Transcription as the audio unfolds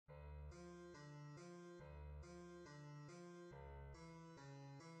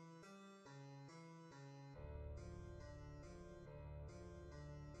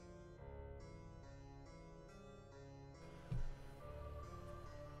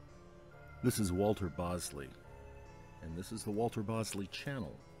This is Walter Bosley, and this is the Walter Bosley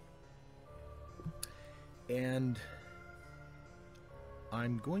channel. And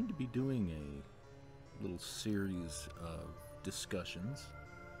I'm going to be doing a little series of discussions,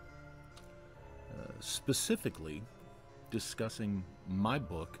 specifically discussing my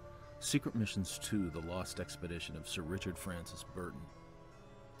book, Secret Missions 2, The Lost Expedition of Sir Richard Francis Burton.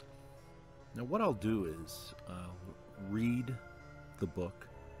 Now what I'll do is read the book,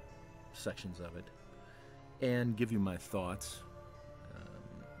 sections of it, and give you my thoughts,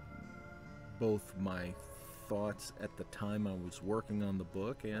 both my thoughts at the time I was working on the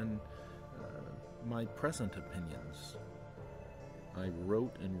book and my present opinions. I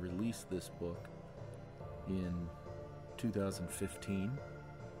wrote and released this book in 2015,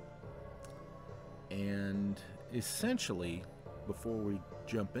 and essentially, before we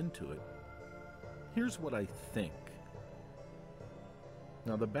jump into it, here's what I think.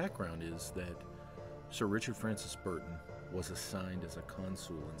 Now, the background is that Sir Richard Francis Burton was assigned as a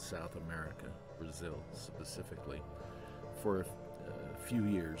consul in South America, Brazil specifically, for a few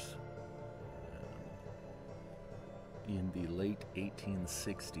years in the late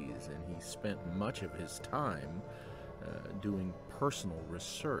 1860s, and he spent much of his time doing personal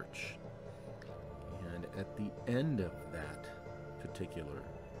research. And at the end of that particular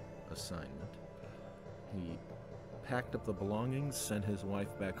assignment, he packed up the belongings, sent his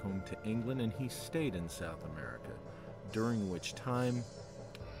wife back home to England, and he stayed in South America, during which time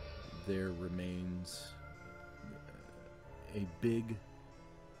there remains a big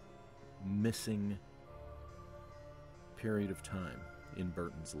missing period of time in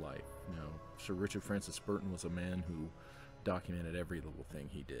Burton's life. Now, Sir Richard Francis Burton was a man who documented every little thing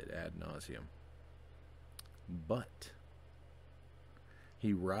he did ad nauseum. But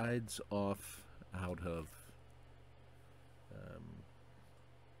he rides off out of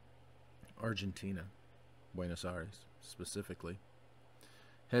Argentina, Buenos Aires specifically,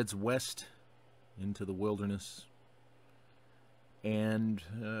 heads west into the wilderness, and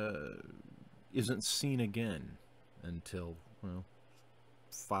isn't seen again until, well,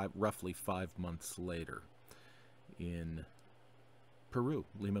 roughly 5 months later in Peru,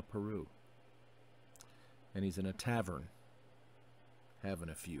 Lima, Peru. And he's in a tavern, having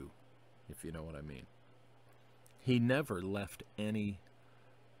a few, if you know what I mean. He never left any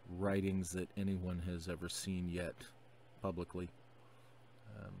writings that anyone has ever seen yet publicly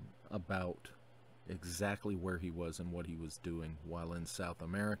about exactly where he was and what he was doing while in South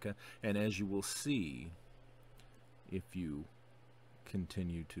America. And as you will see, if you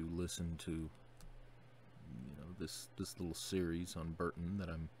continue to listen to this little series on Burton that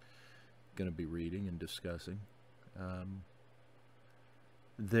I'm going to be reading and discussing,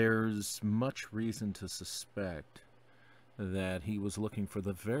 there's much reason to suspect that he was looking for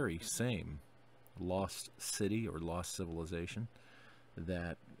the very same lost city or lost civilization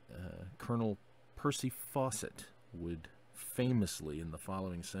that Colonel Percy Fawcett would famously, in the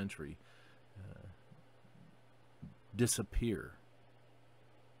following century, disappear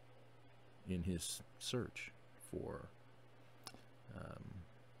in his search for.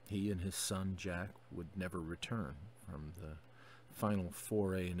 He and his son Jack would never return from the final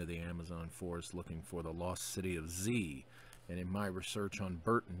foray into the Amazon forest looking for the lost city of Z. And in my research on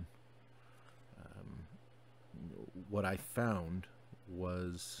Burton, what I found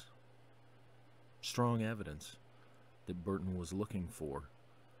was strong evidence that Burton was looking for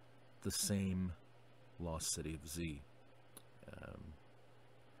the same lost city of Z.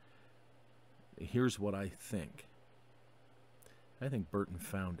 Here's what I think. I think Burton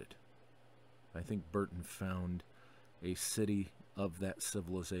found it. I think Burton found a city of that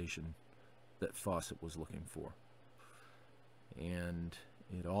civilization that Fawcett was looking for. And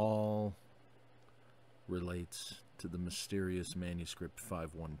it all relates to the mysterious manuscript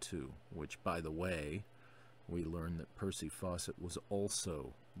 512, which, by the way, we learn that Percy Fawcett was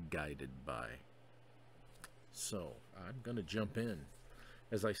also guided by. So, I'm going to jump in.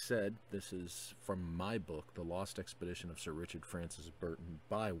 As I said, this is from my book, The Lost Expedition of Sir Richard Francis Burton,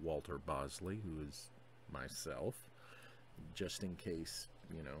 by Walter Bosley, who is myself, just in case,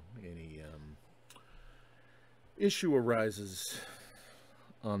 any issue arises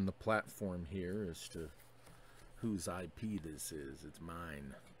on the platform here as to whose IP this is. It's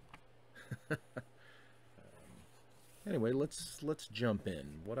mine. Anyway, let's jump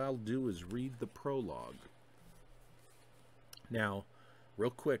in. What I'll do is read the prologue. Now, real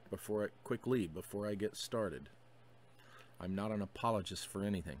quick, quickly before I get started, I'm not an apologist for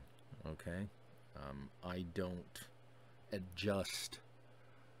anything, okay? I don't adjust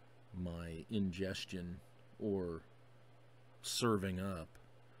my ingestion or serving up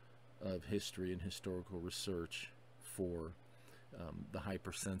of history and historical research for the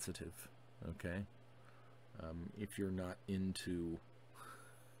hypersensitive, okay? If you're not into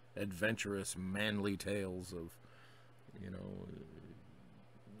adventurous, manly tales of,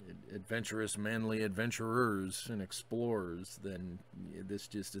 adventurous, manly adventurers and explorers, then this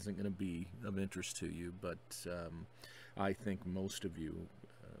just isn't going to be of interest to you. But I think most of you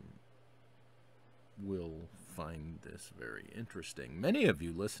will find this very interesting. Many of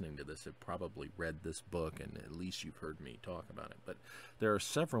you listening to this have probably read this book, and at least you've heard me talk about it. But there are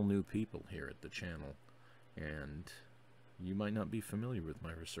several new people here at the channel, and you might not be familiar with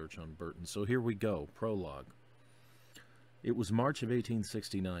my research on Burton. So here we go. Prologue. It was March of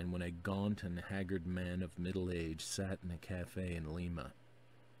 1869 when a gaunt and haggard man of middle age sat in a cafe in Lima.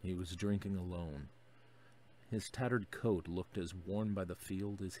 He was drinking alone. His tattered coat looked as worn by the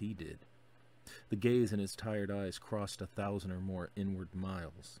field as he did. The gaze in his tired eyes crossed 1,000 or more inward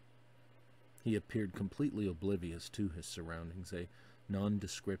miles. He appeared completely oblivious to his surroundings, a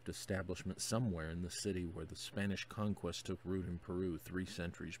nondescript establishment somewhere in the city where the Spanish conquest took root in Peru 3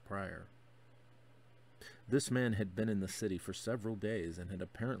 centuries prior. This man had been in the city for several days and had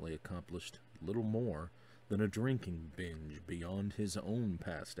apparently accomplished little more than a drinking binge beyond his own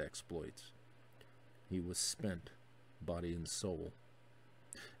past exploits. He was spent, body and soul.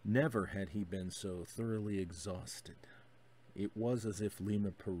 Never had he been so thoroughly exhausted. It was as if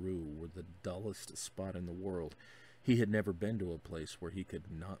Lima, Peru were the dullest spot in the world. He had never been to a place where he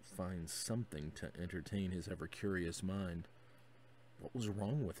could not find something to entertain his ever-curious mind. What was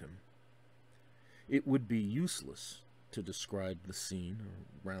wrong with him? It would be useless to describe the scene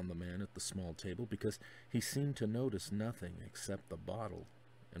around the man at the small table, because he seemed to notice nothing except the bottle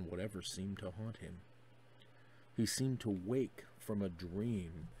and whatever seemed to haunt him. He seemed to wake from a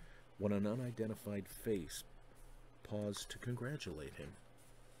dream when an unidentified face paused to congratulate him.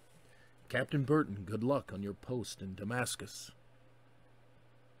 "Captain Burton, good luck on your post in Damascus."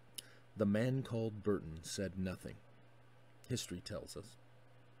 The man called Burton said nothing. History tells us.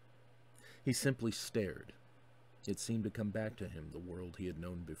 He simply stared. It seemed to come back to him, the world he had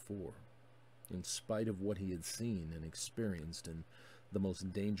known before. In spite of what he had seen and experienced in the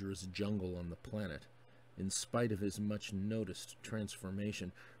most dangerous jungle on the planet, in spite of his much-noticed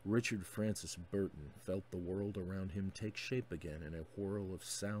transformation, Richard Francis Burton felt the world around him take shape again in a whirl of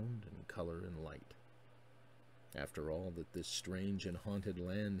sound and color and light. After all that this strange and haunted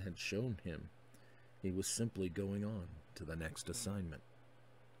land had shown him, he was simply going on to the next assignment.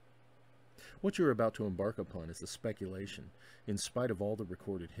 What you are about to embark upon is a speculation. In spite of all the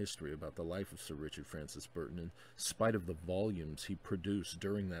recorded history about the life of Sir Richard Francis Burton, in spite of the volumes he produced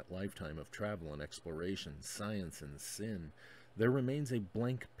during that lifetime of travel and exploration, science and sin, there remains a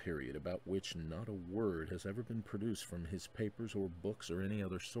blank period about which not a word has ever been produced from his papers or books or any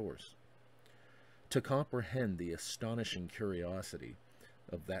other source. To comprehend the astonishing curiosity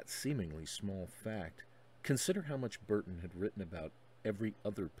of that seemingly small fact, consider how much Burton had written about every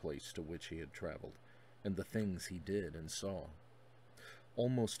other place to which he had traveled, and the things he did and saw.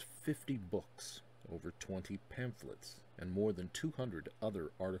 Almost 50 books, over 20 pamphlets, and more than 200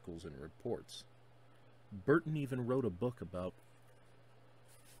 other articles and reports. Burton even wrote a book about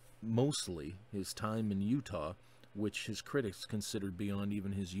Bosley, his time in Utah, which his critics considered beyond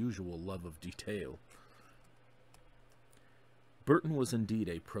even his usual love of detail. Burton was indeed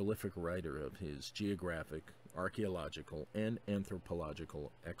a prolific writer of his geographic, archaeological, and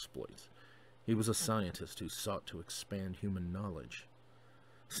anthropological exploits. He was a scientist who sought to expand human knowledge.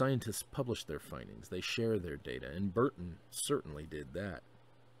 Scientists publish their findings, they share their data, and Burton certainly did that.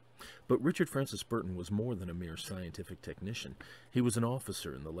 But Richard Francis Burton was more than a mere scientific technician. He was an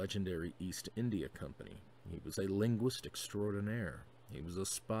officer in the legendary East India Company. He was a linguist extraordinaire. He was a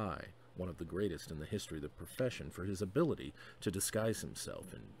spy, one of the greatest in the history of the profession for his ability to disguise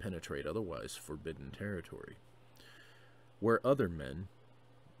himself and penetrate otherwise forbidden territory. Where other men,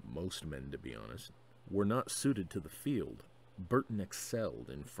 most men to be honest, were not suited to the field, Burton excelled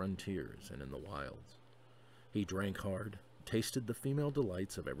in frontiers and in the wilds. He drank hard, tasted the female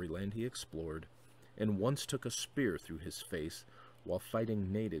delights of every land he explored, and once took a spear through his face while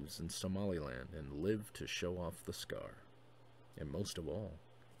fighting natives in Somaliland and lived to show off the scar. And most of all,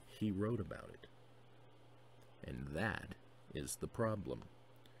 he wrote about it. And that is the problem.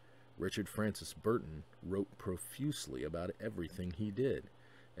 Richard Francis Burton wrote profusely about everything he did,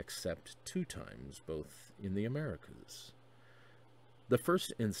 except 2 times, both in the Americas. The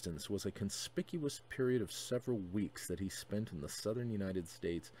first instance was a conspicuous period of several weeks that he spent in the southern United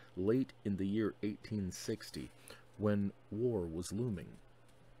States late in the year 1860, when war was looming.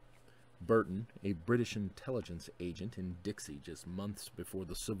 Burton, a British intelligence agent in Dixie just months before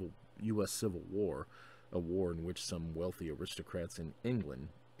the U.S. Civil War, a war in which some wealthy aristocrats in England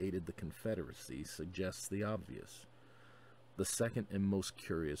aided the Confederacy, suggests the obvious. The second and most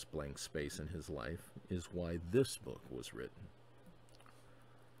curious blank space in his life is why this book was written.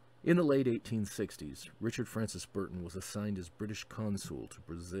 In the late 1860s, Richard Francis Burton was assigned as British consul to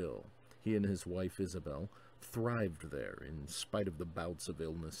Brazil. He and his wife Isabel thrived there in spite of the bouts of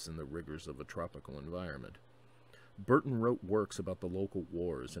illness and the rigors of a tropical environment. Burton wrote works about the local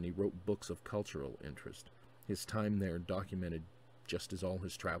wars, and he wrote books of cultural interest. His time there documented just as all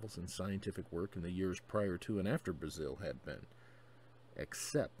his travels and scientific work in the years prior to and after Brazil had been,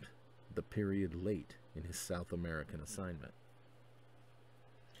 except the period late in his South American assignment.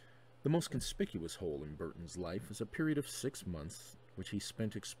 The most conspicuous hole in Burton's life is a period of 6 months which he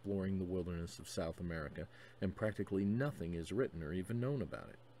spent exploring the wilderness of South America, and practically nothing is written or even known about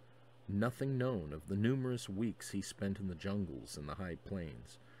it. Nothing known of the numerous weeks he spent in the jungles and the high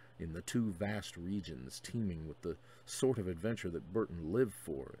plains, in the two vast regions teeming with the sort of adventure that Burton lived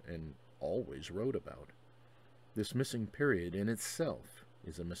for and always wrote about. This missing period in itself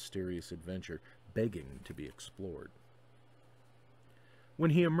is a mysterious adventure begging to be explored.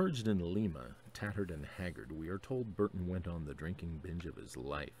 When he emerged in Lima, tattered and haggard, we are told Burton went on the drinking binge of his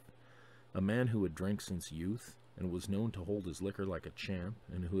life. A man who had drank since youth and was known to hold his liquor like a champ,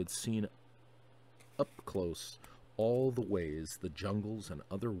 and who had seen up close all the ways the jungles and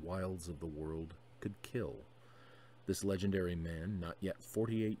other wilds of the world could kill. This legendary man, not yet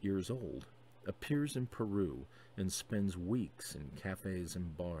 48 years old, appears in Peru and spends weeks in cafes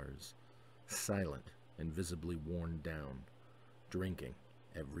and bars, silent and visibly worn down, drinking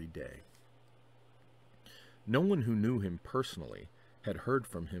every day. No one who knew him personally had heard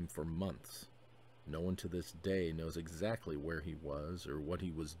from him for months. No one to this day knows exactly where he was or what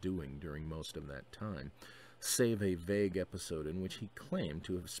he was doing during most of that time, save a vague episode in which he claimed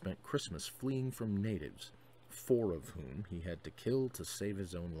to have spent Christmas fleeing from natives, 4 of whom he had to kill to save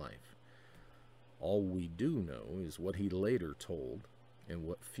his own life. All we do know is what he later told and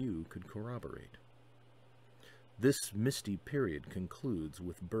what few could corroborate. This misty period concludes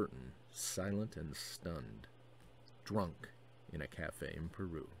with Burton, silent and stunned, drunk in a cafe in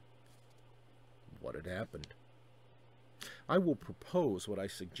Peru. What had happened? I will propose what I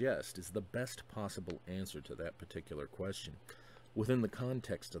suggest is the best possible answer to that particular question, within the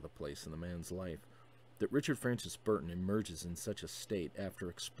context of the place in the man's life. That Richard Francis Burton emerges in such a state after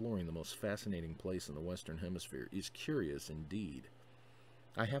exploring the most fascinating place in the Western Hemisphere is curious indeed.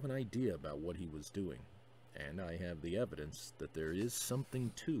 I have an idea about what he was doing, and I have the evidence that there is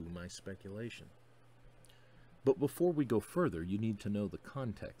something to my speculation. But before we go further, you need to know the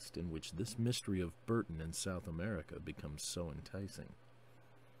context in which this mystery of Burton in South America becomes so enticing.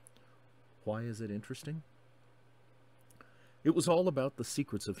 Why is it interesting? It was all about the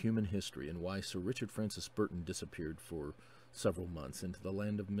secrets of human history and why Sir Richard Francis Burton disappeared for several months into the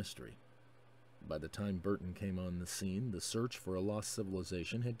land of mystery. By the time Burton came on the scene, the search for a lost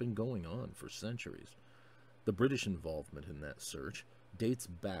civilization had been going on for centuries. The British involvement in that search dates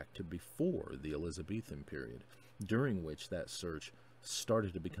back to before the Elizabethan period, during which that search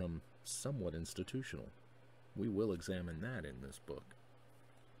started to become somewhat institutional. We will examine that in this book.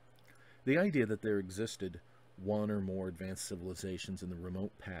 The idea that there existed one or more advanced civilizations in the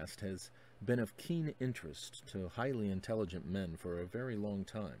remote past has been of keen interest to highly intelligent men for a very long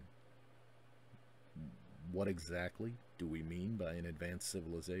time. What exactly do we mean by an advanced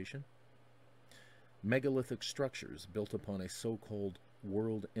civilization? Megalithic structures built upon a so-called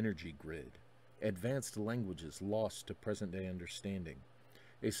world energy grid, advanced languages lost to present-day understanding,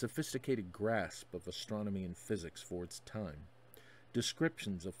 a sophisticated grasp of astronomy and physics for its time,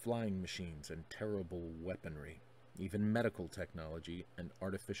 descriptions of flying machines and terrible weaponry, even medical technology and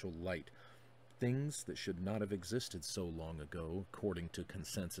artificial light, things that should not have existed so long ago, according to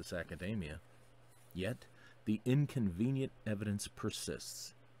consensus academia. Yet, the inconvenient evidence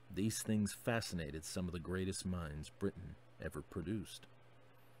persists. These things fascinated some of the greatest minds Britain ever produced.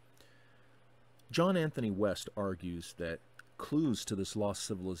 John Anthony West argues that clues to this lost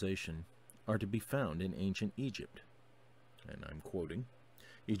civilization are to be found in ancient Egypt. And I'm quoting,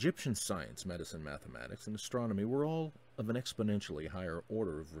 "Egyptian science, medicine, mathematics, and astronomy were all of an exponentially higher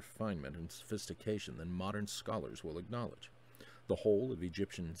order of refinement and sophistication than modern scholars will acknowledge. The whole of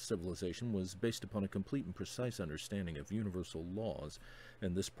Egyptian civilization was based upon a complete and precise understanding of universal laws,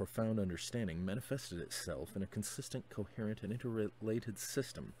 and this profound understanding manifested itself in a consistent, coherent, and interrelated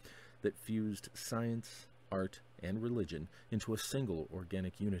system that fused science, art, and religion into a single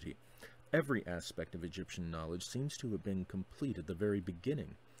organic unity. Every aspect of Egyptian knowledge seems to have been complete at the very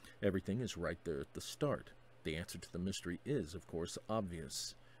beginning, Everything is right there at the start. The answer to the mystery is, of course,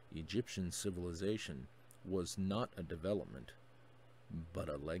 obvious. Egyptian civilization was not a development, but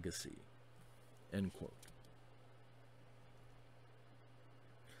a legacy. End quote.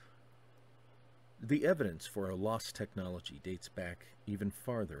 The evidence for a lost technology dates back even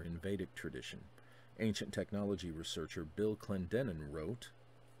farther in Vedic tradition. Ancient technology researcher Bill Clendenin wrote,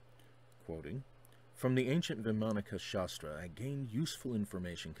 quoting, "From the ancient Vimanika Shastra, I gained useful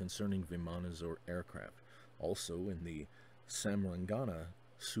information concerning Vimanas or aircraft. Also in the Samrangana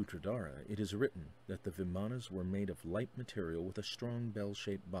Sutradhara, it is written that the Vimanas were made of light material with a strong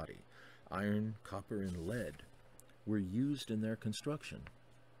bell-shaped body. Iron, copper, and lead were used in their construction.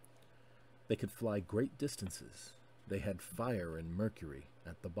 They could fly great distances. They had fire and mercury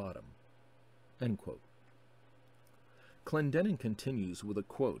at the bottom." End quote. Clendenin continues with a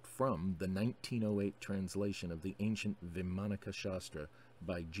quote from the 1908 translation of the ancient Vimanika Shastra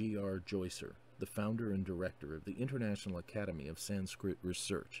by G.R. Joycer, the founder and director of the International Academy of Sanskrit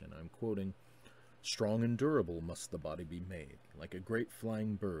Research, and I'm quoting, "Strong and durable must the body be made, like a great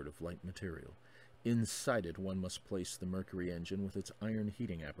flying bird of light material. Inside it one must place the mercury engine with its iron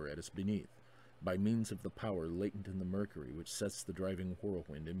heating apparatus beneath. By means of the power latent in the mercury which sets the driving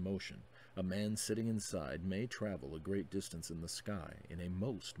whirlwind in motion, a man sitting inside may travel a great distance in the sky in a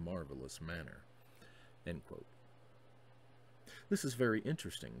most marvelous manner." End quote. This is very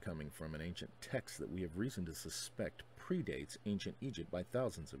interesting, coming from an ancient text that we have reason to suspect predates ancient Egypt by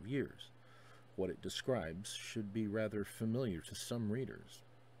thousands of years. What it describes should be rather familiar to some readers,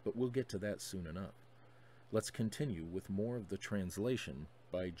 but we'll get to that soon enough. Let's continue with more of the translation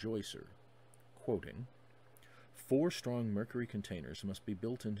by Joycer. Quoting, "4 strong mercury containers must be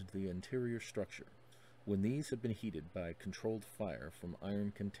built into the interior structure. When these have been heated by controlled fire from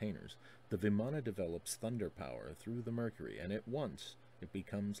iron containers, the Vimana develops thunder power through the mercury, and at once it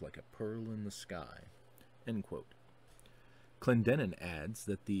becomes like a pearl in the sky." End quote. Clendenin adds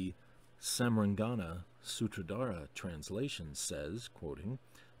that the Samrangana Sutradhara translation says, quoting,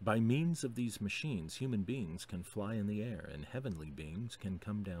 "By means of these machines, human beings can fly in the air, and heavenly beings can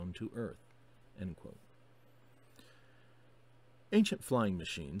come down to earth." End quote. Ancient flying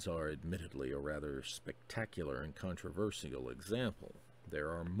machines are admittedly a rather spectacular and controversial example. There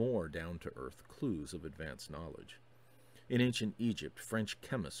are more down-to-earth clues of advanced knowledge. In ancient Egypt, French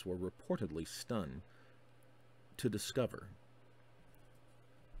chemists were reportedly stunned to discover...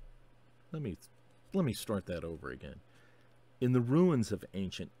 Let me start that over again. In the ruins of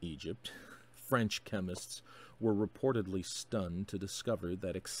ancient Egypt, French chemists were reportedly stunned to discover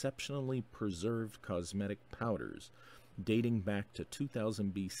that exceptionally preserved cosmetic powders dating back to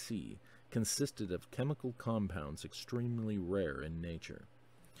 2000 BC consisted of chemical compounds extremely rare in nature.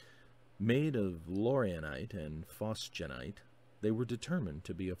 Made of lauryinite and phosgenite, they were determined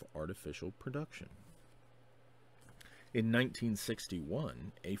to be of artificial production. In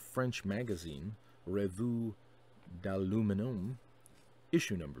 1961, a French magazine, Revue d'Aluminum,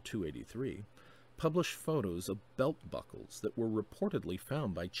 issue number 283, published photos of belt buckles that were reportedly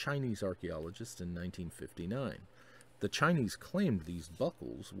found by Chinese archaeologists in 1959. The Chinese claimed these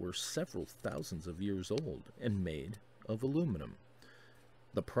buckles were several thousands of years old and made of aluminum.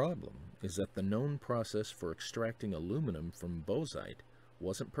 The problem is that the known process for extracting aluminum from bauxite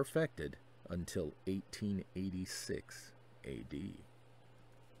wasn't perfected until 1886 AD.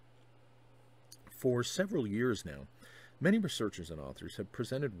 For several years now, many researchers and authors have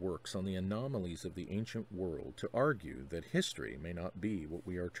presented works on the anomalies of the ancient world to argue that history may not be what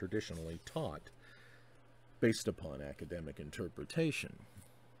we are traditionally taught based upon academic interpretation.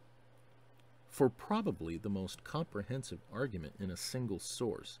 For probably the most comprehensive argument in a single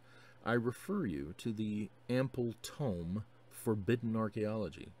source, I refer you to the ample tome Forbidden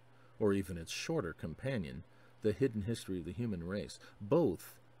Archaeology, or even its shorter companion, The Hidden History of the Human Race,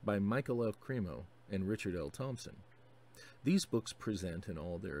 both by Michael L. Cremo and Richard L. Thompson. These books present in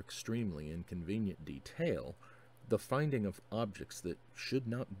all their extremely inconvenient detail the finding of objects that should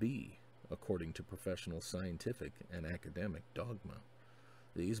not be, according to professional scientific and academic dogma.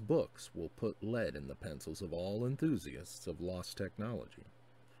 These books will put lead in the pencils of all enthusiasts of lost technology.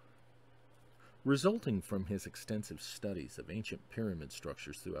 Resulting from his extensive studies of ancient pyramid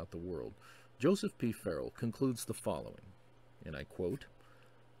structures throughout the world, Joseph P. Farrell concludes the following, and I quote,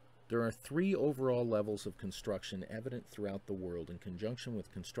 "There are 3 overall levels of construction evident throughout the world in conjunction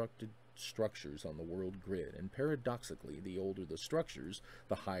with constructed structures on the world grid, and paradoxically, the older the structures,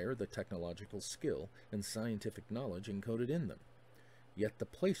 the higher the technological skill and scientific knowledge encoded in them. Yet the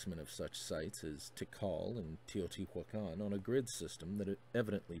placement of such sites as Tikal and Teotihuacan on a grid system that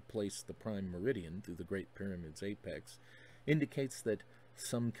evidently placed the prime meridian through the Great Pyramid's apex indicates that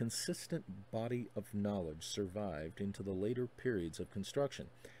some consistent body of knowledge survived into the later periods of construction,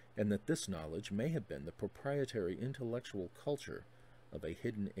 and that this knowledge may have been the proprietary intellectual culture of a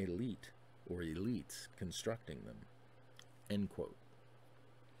hidden elite or elites constructing them. End quote.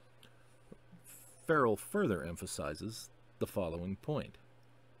 Farrell further emphasizes the following point,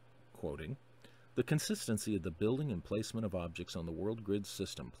 quoting, "The consistency of the building and placement of objects on the world grid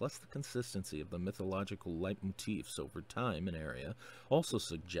system, plus the consistency of the mythological leitmotifs over time and area, also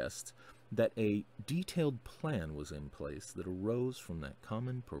suggests that a detailed plan was in place that arose from that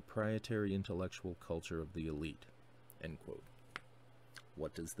common proprietary intellectual culture of the elite." End quote.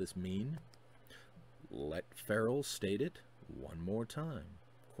 What does this mean? Let Farrell state it one more time,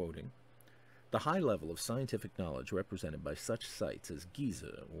 quoting, "The high level of scientific knowledge represented by such sites as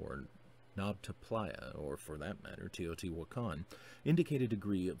Giza or Nabta Playa, or for that matter Teotihuacan, indicate a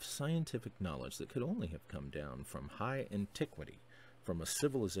degree of scientific knowledge that could only have come down from high antiquity, from a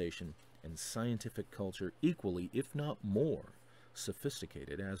civilization and scientific culture equally, if not more,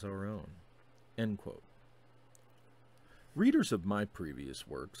 sophisticated as our own." End quote. Readers of my previous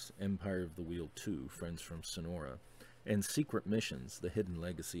works, Empire of the Wheel 2, Friends from Sonora, and Secret Missions, The Hidden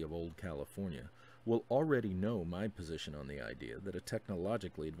Legacy of Old California, will already know my position on the idea that a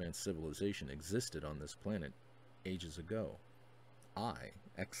technologically advanced civilization existed on this planet ages ago. I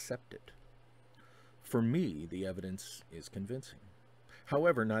accept it. For me, the evidence is convincing.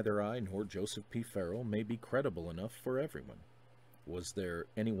 However, neither I nor Joseph P. Farrell may be credible enough for everyone. Was there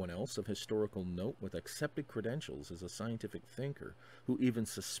anyone else of historical note with accepted credentials as a scientific thinker who even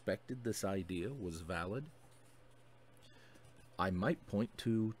suspected this idea was valid? I might point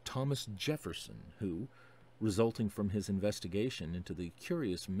to Thomas Jefferson, who, resulting from his investigation into the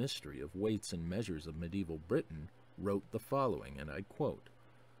curious mystery of weights and measures of medieval Britain, wrote the following, and I quote,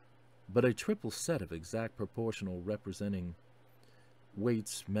 "But a triple set of exact proportional representing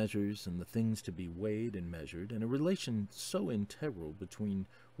weights, measures, and the things to be weighed and measured, and a relation so integral between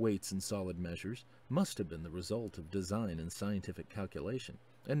weights and solid measures, must have been the result of design and scientific calculation,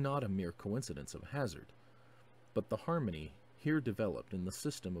 and not a mere coincidence of hazard. But the harmony here developed in the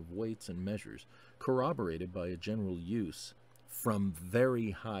system of weights and measures, corroborated by a general use from very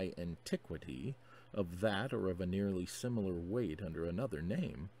high antiquity of that or of a nearly similar weight under another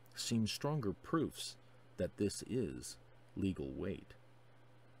name, seem stronger proofs that this is legal weight."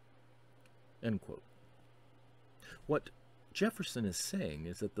 End quote. What Jefferson is saying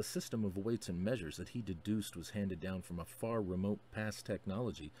is that the system of weights and measures that he deduced was handed down from a far remote past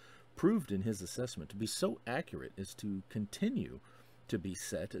technology proved in his assessment to be so accurate as to continue to be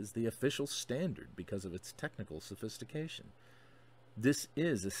set as the official standard because of its technical sophistication. This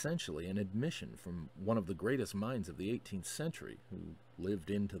is essentially an admission from one of the greatest minds of the 18th century, who lived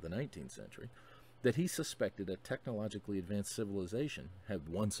into the 19th century, that he suspected a technologically advanced civilization had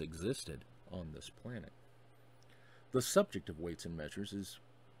once existed on this planet. The subject of weights and measures is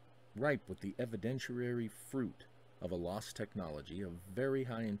ripe with the evidentiary fruit of a lost technology of very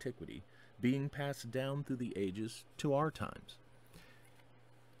high antiquity being passed down through the ages to our times.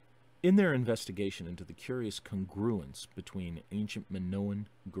 In their investigation into the curious congruence between ancient Minoan,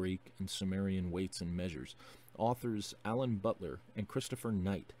 Greek, and Sumerian weights and measures, authors Alan Butler and Christopher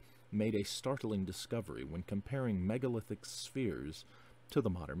Knight made a startling discovery when comparing megalithic spheres to the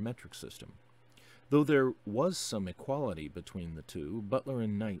modern metric system. Though there was some equality between the two, Butler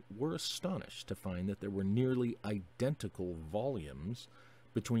and Knight were astonished to find that there were nearly identical volumes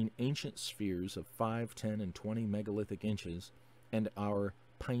between ancient spheres of 5, 10, and 20 megalithic inches and our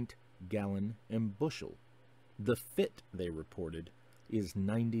pint, gallon, and bushel. The fit, they reported, is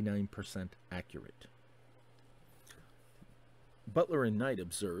 99% accurate. Butler and Knight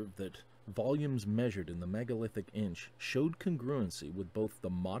observed that volumes measured in the megalithic inch showed congruency with both the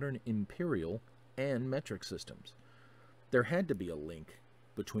modern imperial and metric systems. There had to be a link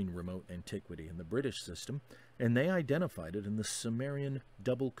between remote antiquity and the British system, and they identified it in the Sumerian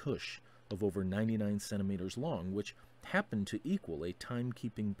double cush of over 99 centimeters long, which happened to equal a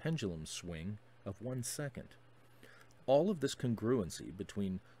timekeeping pendulum swing of 1 second. All of this congruency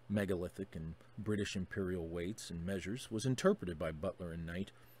between megalithic and British imperial weights and measures was interpreted by Butler and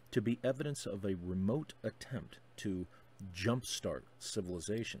Knight to be evidence of a remote attempt to jumpstart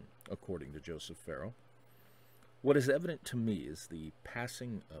civilization, according to Joseph Farrell. What is evident to me is the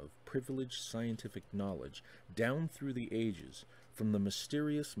passing of privileged scientific knowledge down through the ages from the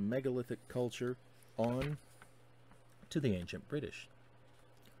mysterious megalithic culture on to the ancient British.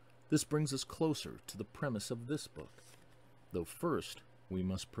 This brings us closer to the premise of this book, though first we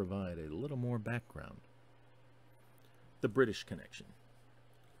must provide a little more background. The British connection.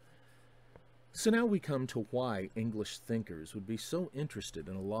 So now we come to why English thinkers would be so interested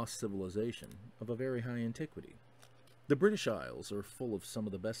in a lost civilization of a very high antiquity. The British Isles are full of some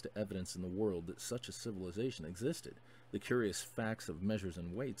of the best evidence in the world that such a civilization existed, the curious facts of measures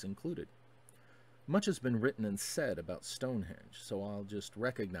and weights included. Much has been written and said about Stonehenge, so I'll just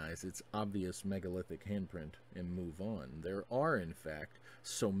recognize its obvious megalithic handprint and move on. There are, in fact,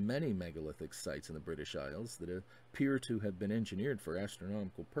 so many megalithic sites in the British Isles that appear to have been engineered for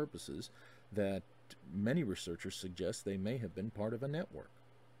astronomical purposes that many researchers suggest they may have been part of a network.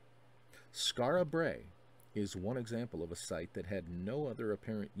 Skara Brae is one example of a site that had no other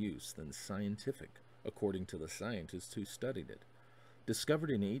apparent use than scientific, according to the scientists who studied it. Discovered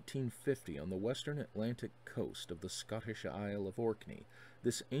in 1850 on the western Atlantic coast of the Scottish Isle of Orkney,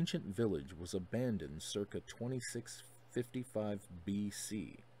 this ancient village was abandoned circa 2655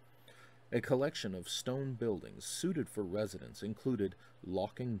 BC. A collection of stone buildings suited for residence included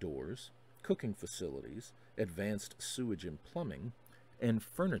locking doors, cooking facilities, advanced sewage and plumbing, and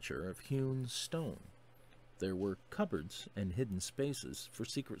furniture of hewn stone. There were cupboards and hidden spaces for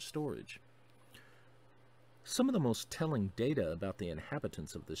secret storage. Some of the most telling data about the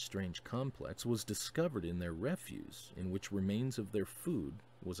inhabitants of this strange complex was discovered in their refuse, in which remains of their food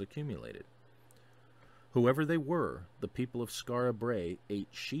was accumulated. Whoever they were, the people of Skara Brae ate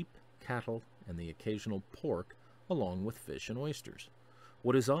sheep, cattle, and the occasional pork, along with fish and oysters.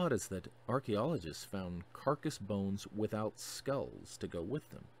 What is odd is that archaeologists found carcass bones without skulls to go with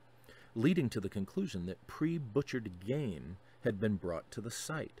them, leading to the conclusion that pre-butchered game had been brought to the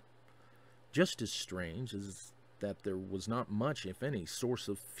site. Just as strange is that there was not much, if any, source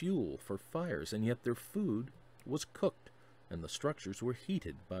of fuel for fires, and yet their food was cooked, and the structures were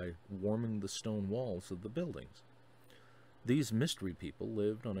heated by warming the stone walls of the buildings. These mystery people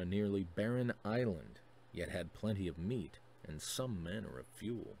lived on a nearly barren island, yet had plenty of meat and some manner of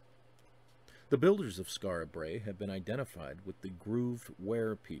fuel. The builders of Skara Brae have been identified with the Grooved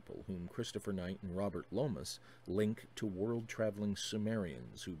Ware people, whom Christopher Knight and Robert Lomas link to world-traveling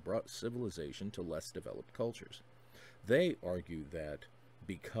Sumerians who brought civilization to less developed cultures. They argue that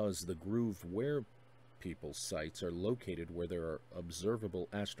because the Grooved Ware people's sites are located where there are observable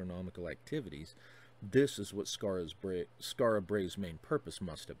astronomical activities, this is what Skara Brae's main purpose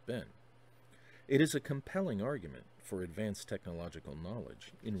must have been. It is a compelling argument for advanced technological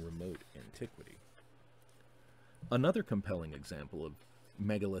knowledge in remote antiquity. Another compelling example of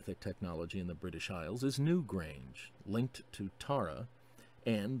megalithic technology in the British Isles is Newgrange, linked to Tara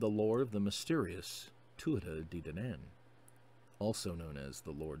and the lore of the mysterious Tuatha De Danann, also known as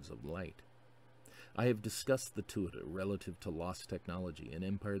the Lords of Light. I have discussed the Tuatha relative to lost technology in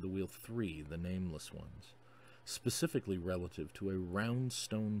Empire of the Wheel 3, The Nameless Ones, specifically relative to a round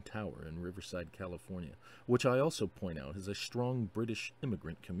stone tower in Riverside, California, which I also point out has a strong British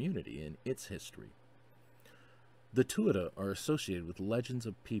immigrant community in its history. The Tuatha are associated with legends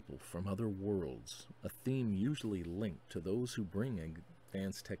of people from other worlds, a theme usually linked to those who bring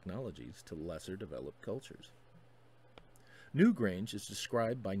advanced technologies to lesser developed cultures. Newgrange is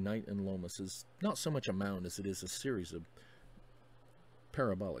described by Knight and Lomas as not so much a mound as it is a series of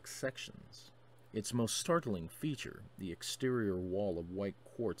parabolic sections. Its most startling feature, the exterior wall of white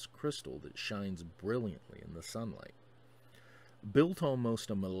quartz crystal that shines brilliantly in the sunlight. Built almost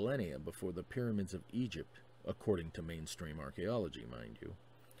a millennia before the pyramids of Egypt, according to mainstream archaeology, mind you,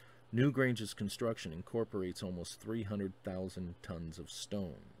 Newgrange's construction incorporates almost 300,000 tons of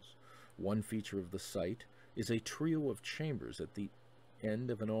stones. One feature of the site is a trio of chambers at the end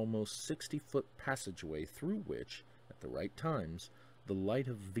of an almost 60-foot passageway through which, at the right times, the light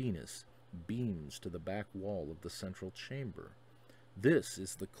of Venus beams to the back wall of the central chamber. This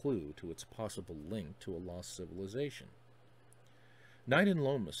is the clue to its possible link to a lost civilization. Knight and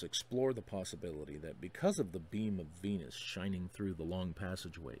Lomas explore the possibility that because of the beam of Venus shining through the long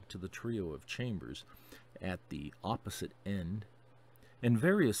passageway to the trio of chambers at the opposite end, and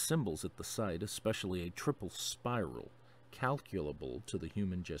various symbols at the site, especially a triple spiral calculable to the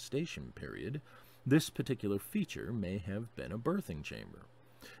human gestation period, this particular feature may have been a birthing chamber.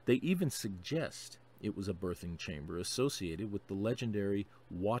 They even suggest it was a birthing chamber associated with the legendary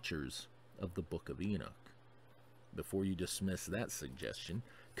Watchers of the Book of Enoch. Before you dismiss that suggestion,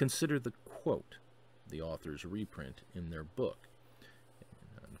 consider the quote the authors reprint in their book.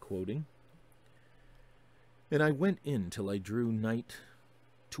 And I'm quoting, "And I went in till I drew night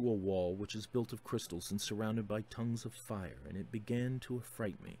to a wall which is built of crystals and surrounded by tongues of fire, and it began to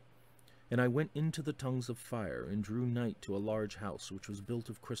affright me. And I went into the tongues of fire, and drew night to a large house, which was built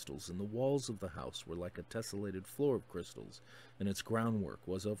of crystals, and the walls of the house were like a tessellated floor of crystals, and its groundwork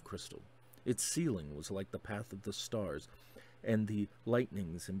was of crystal. Its ceiling was like the path of the stars, and the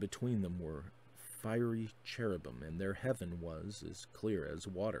lightnings in between them were fiery cherubim, and their heaven was as clear as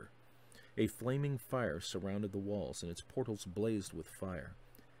water. A flaming fire surrounded the walls, and its portals blazed with fire.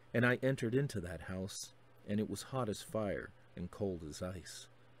 And I entered into that house, and it was hot as fire and cold as ice.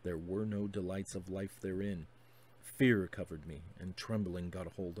 There were no delights of life therein. Fear covered me, and trembling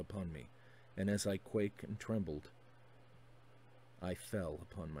got hold upon me. And as I quaked and trembled, I fell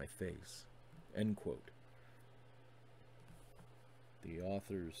upon my face." End quote. The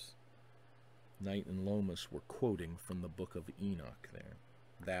authors, Knight and Lomas, were quoting from the book of Enoch there.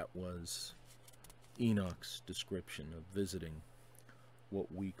 That was Enoch's description of visiting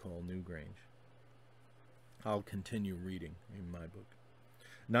what we call Newgrange. I'll continue reading in my book.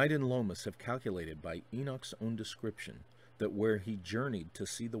 Knight and Lomas have calculated by Enoch's own description that where he journeyed to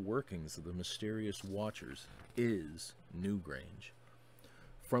see the workings of the mysterious watchers is Newgrange.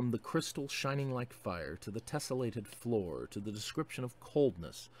 From the crystal shining like fire to the tessellated floor to the description of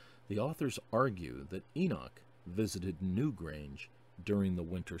coldness, the authors argue that Enoch visited Newgrange during the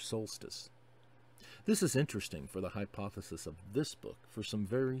winter solstice. This is interesting for the hypothesis of this book for some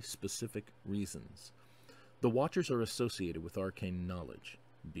very specific reasons. The Watchers are associated with arcane knowledge,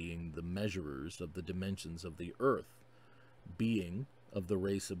 being the measurers of the dimensions of the earth, being of the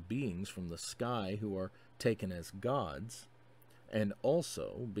race of beings from the sky who are taken as gods, and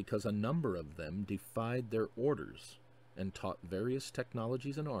also because a number of them defied their orders and taught various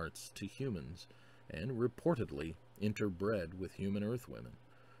technologies and arts to humans, and reportedly interbred with human earthwomen,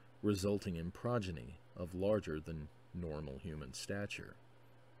 resulting in progeny of larger than normal human stature.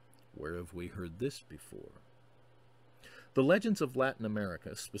 Where have we heard this before? The legends of Latin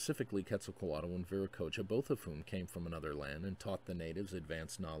America, specifically Quetzalcoatl and Viracocha, both of whom came from another land and taught the natives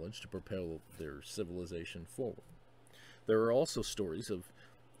advanced knowledge to propel their civilization forward. There are also stories of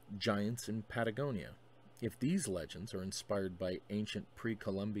giants in Patagonia. If these legends are inspired by ancient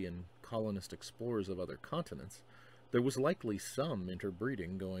pre-Columbian colonist explorers of other continents, there was likely some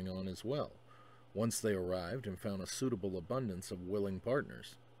interbreeding going on as well, once they arrived and found a suitable abundance of willing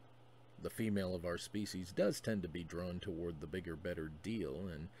partners. The female of our species does tend to be drawn toward the bigger, better deal,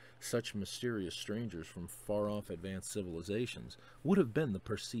 and such mysterious strangers from far-off advanced civilizations would have been the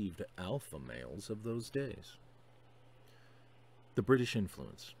perceived alpha males of those days. The British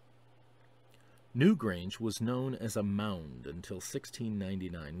influence. Newgrange was known as a mound until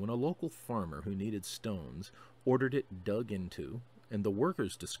 1699, when a local farmer who needed stones ordered it dug into, and the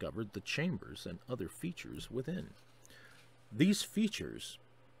workers discovered the chambers and other features within. These features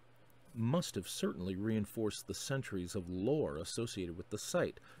must have certainly reinforced the centuries of lore associated with the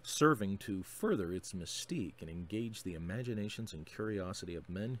site, serving to further its mystique and engage the imaginations and curiosity of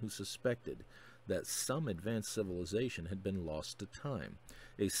men who suspected that some advanced civilization had been lost to time,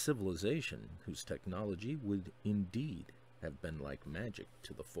 a civilization whose technology would indeed have been like magic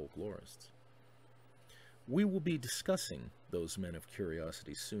to the folklorists. We will be discussing those men of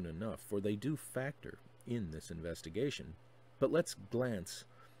curiosity soon enough, for they do factor in this investigation, but let's glance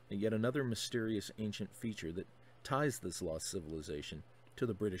at yet another mysterious ancient feature that ties this lost civilization to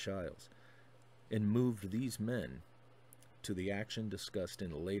the British Isles, and moved these men to the action discussed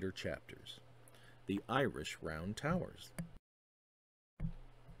in later chapters: the Irish Round Towers.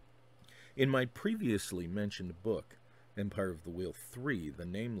 In my previously mentioned book, Empire of the Wheel 3, The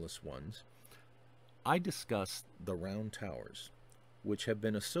Nameless Ones, I discussed the Round Towers, which have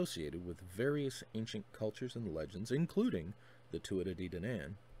been associated with various ancient cultures and legends, including the Tuatha De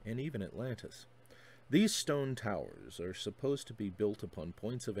Danann and even Atlantis. These stone towers are supposed to be built upon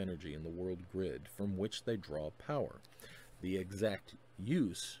points of energy in the world grid from which they draw power. The exact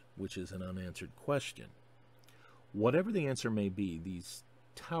use, which is an unanswered question. Whatever the answer may be, these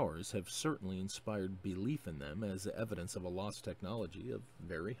towers have certainly inspired belief in them as evidence of a lost technology of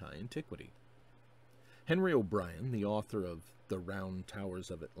very high antiquity. Henry O'Brien, the author of The Round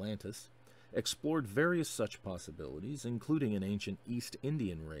Towers of Atlantis, explored various such possibilities, including an ancient East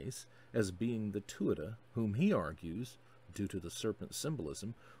Indian race as being the Tuatha, whom he argues, due to the serpent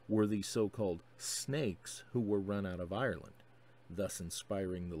symbolism, were the so-called snakes who were run out of Ireland, thus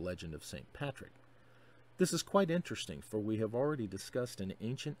inspiring the legend of St. Patrick. This is quite interesting, for we have already discussed an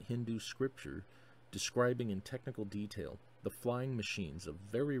ancient Hindu scripture describing in technical detail the flying machines of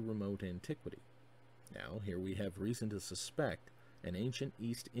very remote antiquity. Now, here we have reason to suspect an ancient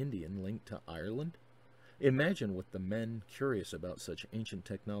East Indian linked to Ireland. Imagine what the men curious about such ancient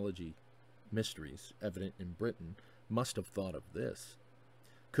technology mysteries evident in Britain must have thought of this.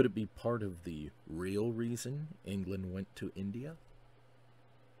 Could it be part of the real reason England went to India?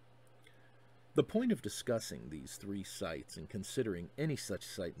 The point of discussing these three sites and considering any such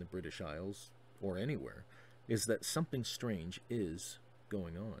site in the British Isles, or anywhere, is that something strange is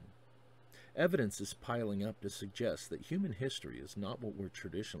going on. Evidence is piling up to suggest that human history is not what we're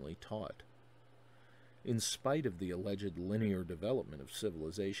traditionally taught. In spite of the alleged linear development of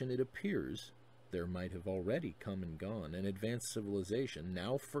civilization, it appears there might have already come and gone an advanced civilization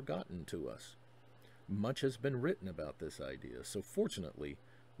now forgotten to us. Much has been written about this idea, so fortunately,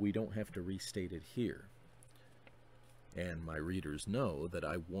 we don't have to restate it here. And my readers know that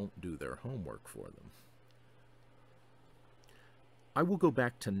I won't do their homework for them. I will go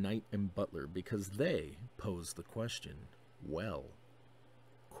back to Knight and Butler because they pose the question well.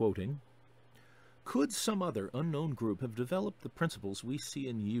 Quoting, "Could some other unknown group have developed the principles we see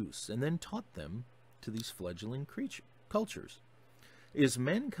in use and then taught them to these fledgling cultures? Is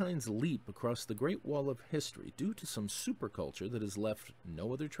mankind's leap across the Great Wall of history due to some superculture that has left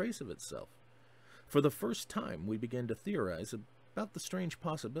no other trace of itself? For the first time, we begin to theorize about the strange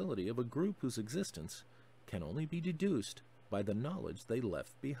possibility of a group whose existence can only be deduced by the knowledge they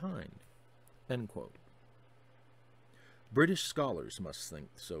left behind." End quote. British scholars must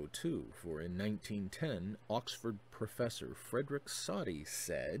think so too, for in 1910, Oxford professor Frederick Soddy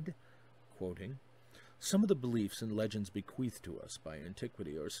said, quoting, "Some of the beliefs and legends bequeathed to us by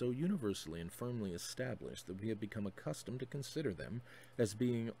antiquity are so universally and firmly established that we have become accustomed to consider them as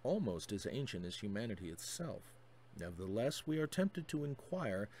being almost as ancient as humanity itself. Nevertheless, we are tempted to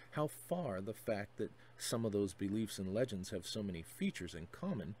inquire how far the fact that some of those beliefs and legends have so many features in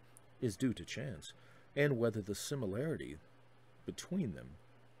common is due to chance, and whether the similarity between them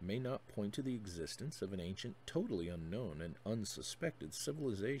may not point to the existence of an ancient, totally unknown, and unsuspected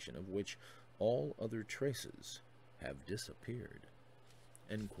civilization of which all other traces have disappeared."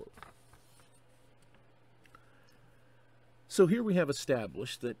 End quote. So here we have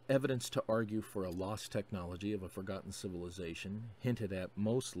established that evidence to argue for a lost technology of a forgotten civilization, hinted at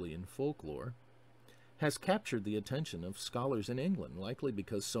mostly in folklore, has captured the attention of scholars in England, likely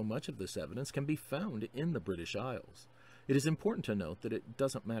because so much of this evidence can be found in the British Isles. It is important to note that it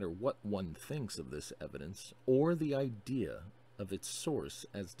doesn't matter what one thinks of this evidence or the idea of its source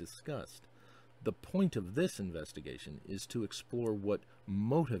as discussed. The point of this investigation is to explore what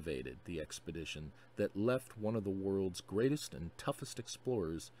motivated the expedition that left one of the world's greatest and toughest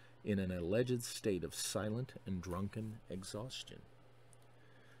explorers in an alleged state of silent and drunken exhaustion.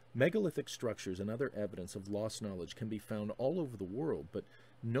 Megalithic structures and other evidence of lost knowledge can be found all over the world, but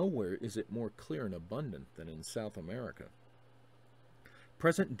nowhere is it more clear and abundant than in South America.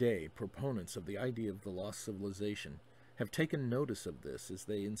 Present-day proponents of the idea of the lost civilization have taken notice of this as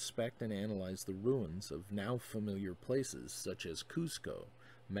they inspect and analyze the ruins of now familiar places such as Cusco,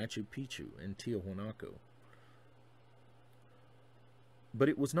 Machu Picchu, and Tiahuanaco. But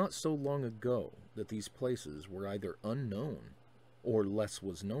it was not so long ago that these places were either unknown or less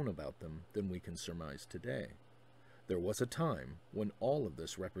was known about them than we can surmise today. There was a time when all of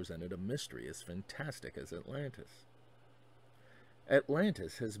this represented a mystery as fantastic as Atlantis.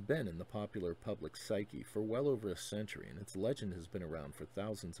 Atlantis has been in the popular public psyche for well over a century, and its legend has been around for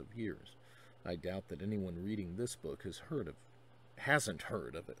thousands of years. I doubt that anyone reading this book hasn't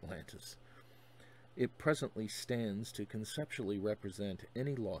heard of Atlantis. It presently stands to conceptually represent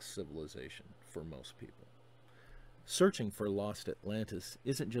any lost civilization for most people. Searching for lost Atlantis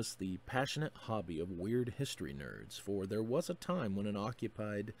isn't just the passionate hobby of weird history nerds, for there was a time when it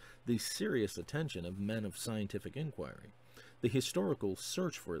occupied the serious attention of men of scientific inquiry. The historical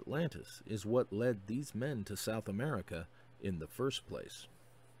search for Atlantis is what led these men to South America in the first place.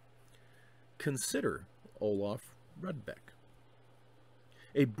 Consider Olaf Rudbeck,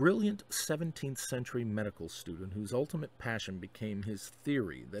 a brilliant 17th century medical student whose ultimate passion became his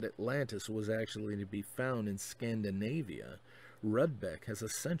theory that Atlantis was actually to be found in Scandinavia. Rudbeck has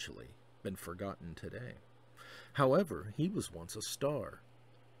essentially been forgotten today. However, he was once a star.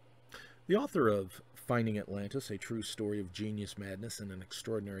 The author of Finding Atlantis, A True Story of Genius, Madness, and an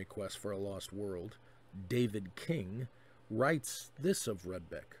Extraordinary Quest for a Lost World, David King, writes this of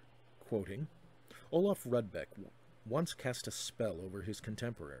Rudbeck, quoting, "Olaf Rudbeck once cast a spell over his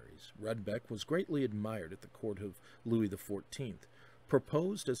contemporaries. Rudbeck was greatly admired at the court of Louis XIV,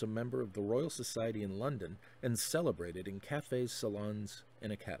 proposed as a member of the Royal Society in London, and celebrated in cafes, salons,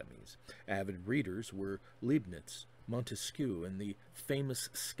 and academies. Avid readers were Leibniz, Montesquieu, and the famous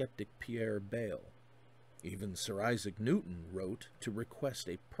skeptic Pierre Bayle. Even Sir Isaac Newton wrote to request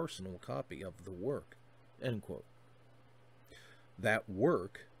a personal copy of the work." End quote. That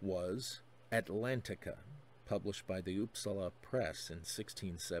work was Atlantica, published by the Uppsala Press in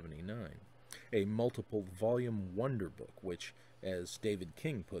 1679, a multiple-volume wonder book which, as David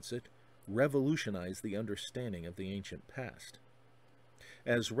King puts it, revolutionized the understanding of the ancient past.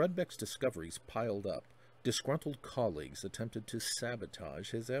 As Rudbeck's discoveries piled up, disgruntled colleagues attempted to sabotage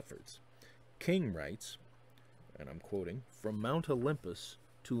his efforts. King writes, and I'm quoting, "From Mount Olympus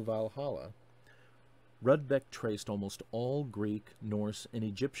to Valhalla, Rudbeck traced almost all Greek, Norse, and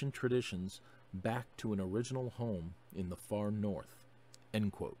Egyptian traditions back to an original home in the far north."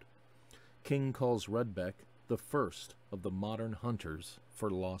 End quote. King calls Rudbeck the first of the modern hunters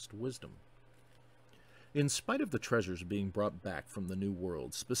for lost wisdom. In spite of the treasures being brought back from the New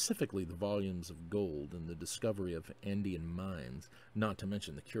World, specifically the volumes of gold and the discovery of Andean mines, not to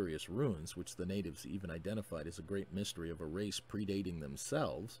mention the curious ruins which the natives even identified as a great mystery of a race predating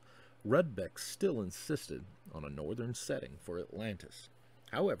themselves, Rudbeck still insisted on a northern setting for Atlantis.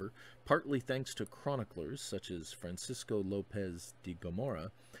 However, partly thanks to chroniclers such as Francisco Lopez de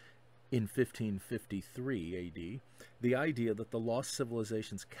Gomara, in 1553 AD, the idea that the lost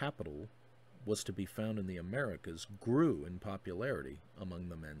civilization's capital was to be found in the Americas grew in popularity among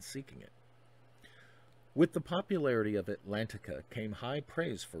the men seeking it. With the popularity of Atlantica came high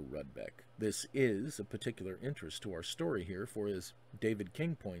praise for Rudbeck. This is of particular interest to our story here, for as David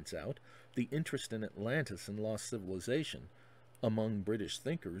King points out, the interest in Atlantis and lost civilization among British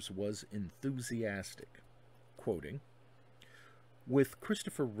thinkers was enthusiastic. Quoting, "With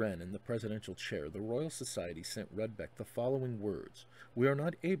Christopher Wren in the presidential chair, the Royal Society sent Rudbeck the following words: 'We are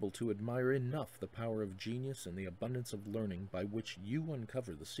not able to admire enough the power of genius and the abundance of learning by which you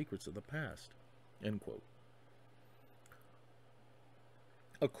uncover the secrets of the past.'" End quote.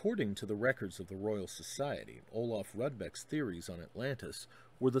 According to the records of the Royal Society, Olaf Rudbeck's theories on Atlantis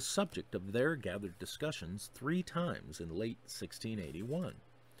were the subject of their gathered discussions 3 times in late 1681.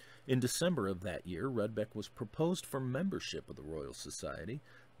 In December of that year, Rudbeck was proposed for membership of the Royal Society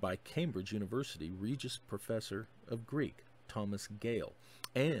by Cambridge University Regius Professor of Greek, Thomas Gale,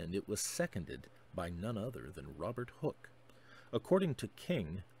 and it was seconded by none other than Robert Hooke. According to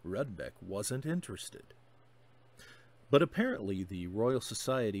King, Rudbeck wasn't interested. But apparently the Royal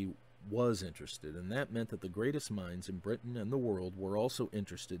Society was interested, and that meant that the greatest minds in Britain and the world were also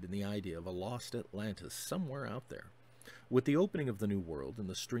interested in the idea of a lost Atlantis somewhere out there. With the opening of the New World and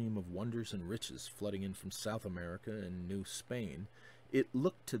the stream of wonders and riches flooding in from South America and New Spain, it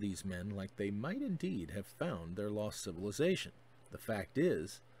looked to these men like they might indeed have found their lost civilization. The fact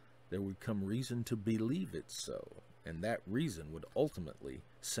is, there would come reason to believe it so, and that reason would ultimately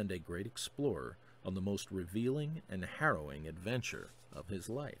send a great explorer on the most revealing and harrowing adventure of his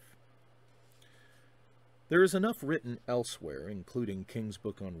life. There is enough written elsewhere, including King's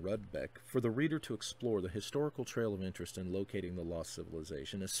book on Rudbeck, for the reader to explore the historical trail of interest in locating the lost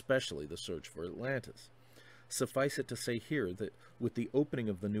civilization, especially the search for Atlantis. Suffice it to say here that with the opening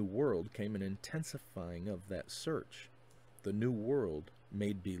of the New World came an intensifying of that search. The New World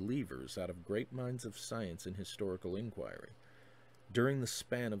made believers out of great minds of science and historical inquiry. During the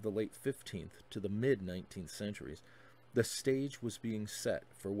span of the late 15th to the mid-19th centuries, the stage was being set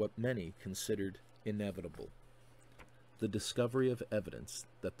for what many considered inevitable: the discovery of evidence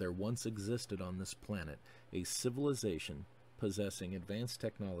that there once existed on this planet a civilization possessing advanced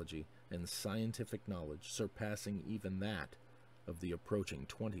technology and scientific knowledge surpassing even that of the approaching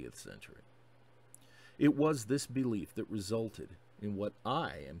 20th century. It was this belief that resulted in what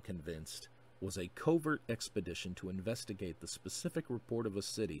I am convinced was a covert expedition to investigate the specific report of a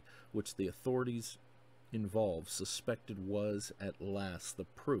city which the authorities involved suspected was at last the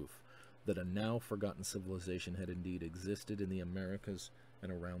proof that a now forgotten civilization had indeed existed in the Americas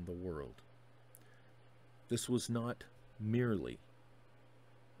and around the world. This was not merely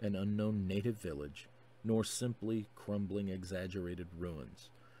an unknown native village, nor simply crumbling exaggerated ruins.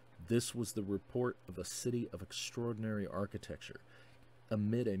 This was the report of a city of extraordinary architecture,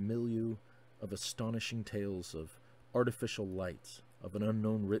 amid a milieu of astonishing tales of artificial lights, of an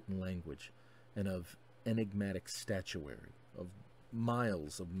unknown written language, and of enigmatic statuary, of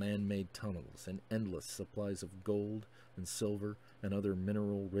miles of man-made tunnels and endless supplies of gold and silver and other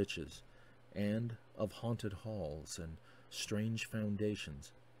mineral riches, and of haunted halls and strange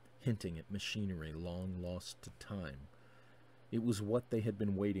foundations, hinting at machinery long lost to time. It was what they had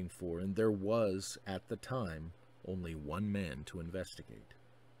been waiting for, and there was, at the time, only one man to investigate: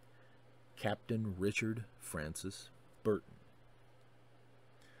 Captain Richard Francis Burton.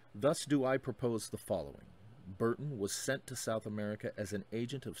 Thus do I propose the following. Burton was sent to South America as an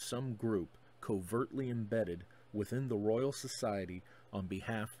agent of some group covertly embedded within the Royal Society on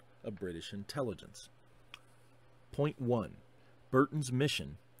behalf of British intelligence. Point 1. Burton's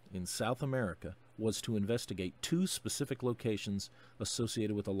mission in South America was to investigate 2 specific locations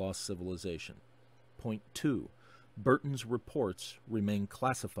associated with a lost civilization. Point 2. Burton's reports remain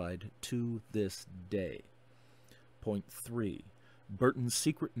classified to this day. Point 3. Burton's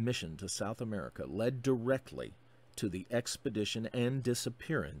secret mission to South America led directly to the expedition and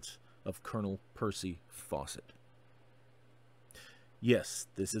disappearance of Colonel Percy Fawcett. Yes,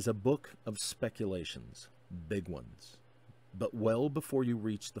 this is a book of speculations, big ones. But well before you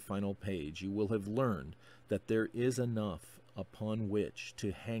reach the final page, you will have learned that there is enough upon which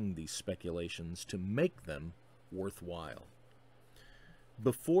to hang these speculations to make them worthwhile.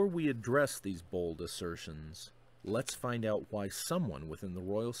 Before we address these bold assertions, let's find out why someone within the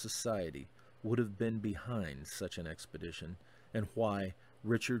Royal Society would have been behind such an expedition, and why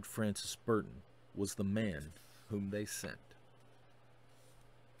Richard Francis Burton was the man whom they sent.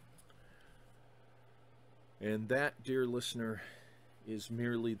 And that, dear listener, is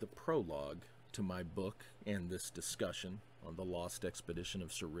merely the prologue to my book and this discussion on the lost expedition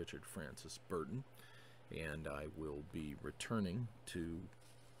of Sir Richard Francis Burton. And I will be returning to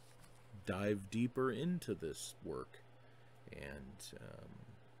dive deeper into this work. And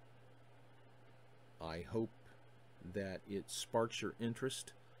I hope that it sparks your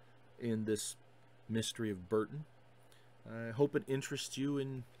interest in this mystery of Burton. I hope it interests you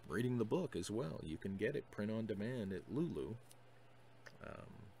in reading the book as well. You can get it print on demand at Lulu.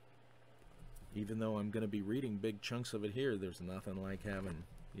 Even though I'm going to be reading big chunks of it here, there's nothing like having,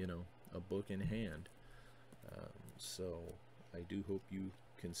 a book in hand. So I do hope you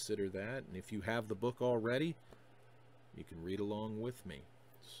consider that. And if you have the book already, you can read along with me.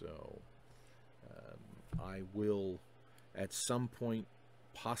 So I will, at some point,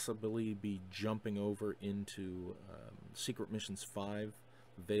 possibly be jumping over into Secret Missions 5,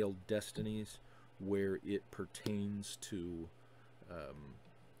 Veiled Destinies, where it pertains to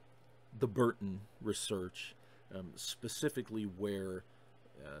the Burton research, specifically where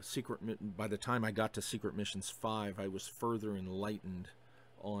by the time I got to Secret Missions 5, I was further enlightened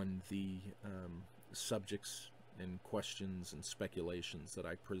on the subjects and questions and speculations that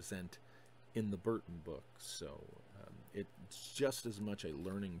I present in the Burton book. So it's just as much a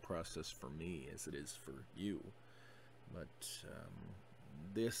learning process for me as it is for you. But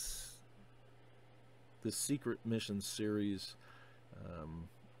the Secret Mission series,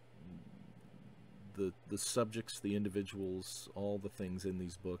 the subjects, the individuals, all the things in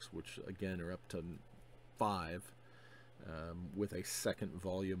these books, which again are up to 5, with a second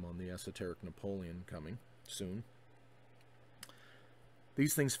volume on the Esoteric Napoleon coming soon.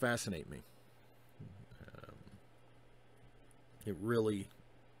 These things fascinate me. It really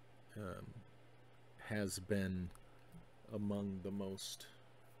has been among the most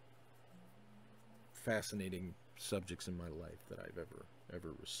fascinating subjects in my life that I've ever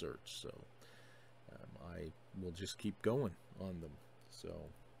researched. So I will just keep going on them. So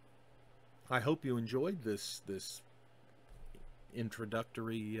I hope you enjoyed this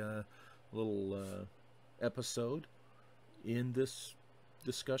introductory little episode in this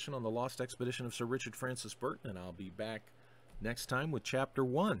discussion on the lost expedition of Sir Richard Francis Burton, and I'll be back next time with Chapter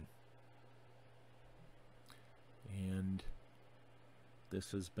 1. And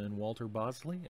this has been Walter Bosley,